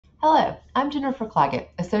Hello, I'm Jennifer Claggett,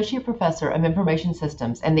 Associate Professor of Information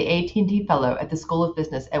Systems and the AT&T Fellow at the School of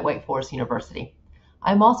Business at Wake Forest University.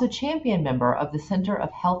 I'm also champion member of the Center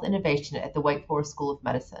of Health Innovation at the Wake Forest School of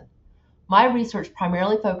Medicine. My research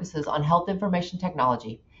primarily focuses on health information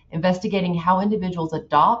technology, investigating how individuals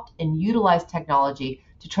adopt and utilize technology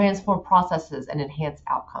to transform processes and enhance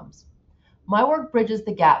outcomes. My work bridges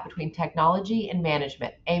the gap between technology and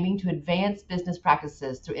management, aiming to advance business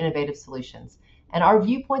practices through innovative solutions. And our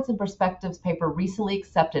Viewpoints and Perspectives paper, recently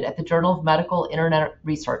accepted at the Journal of Medical Internet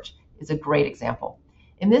Research, is a great example.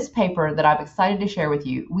 In this paper that I'm excited to share with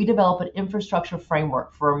you, we develop an infrastructure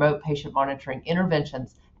framework for remote patient monitoring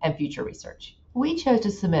interventions and future research. We chose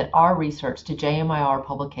to submit our research to JMIR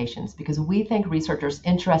Publications because we think researchers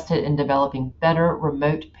interested in developing better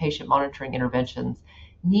remote patient monitoring interventions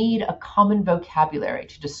need a common vocabulary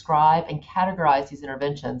to describe and categorize these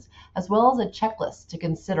interventions, as well as a checklist to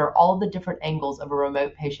consider all of the different angles of a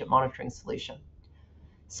remote patient monitoring solution.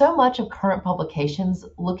 So much of current publications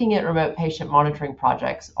looking at remote patient monitoring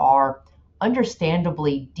projects are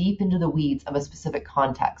understandably deep into the weeds of a specific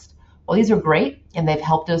context. While these are great and they've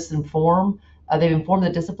helped us informed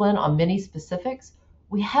the discipline on many specifics,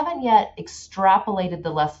 we haven't yet extrapolated the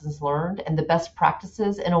lessons learned and the best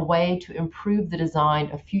practices in a way to improve the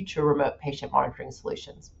design of future remote patient monitoring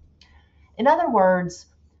solutions. In other words,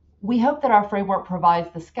 we hope that our framework provides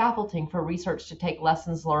the scaffolding for research to take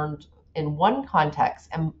lessons learned in one context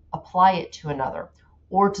and apply it to another,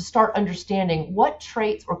 or to start understanding what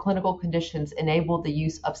traits or clinical conditions enable the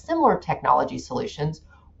use of similar technology solutions,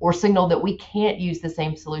 or signal that we can't use the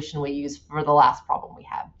same solution we used for the last problem we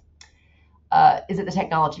had. Is it the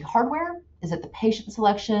technology hardware? Is it the patient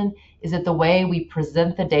selection? Is it the way we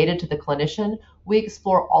present the data to the clinician? We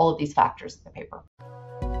explore all of these factors in the paper.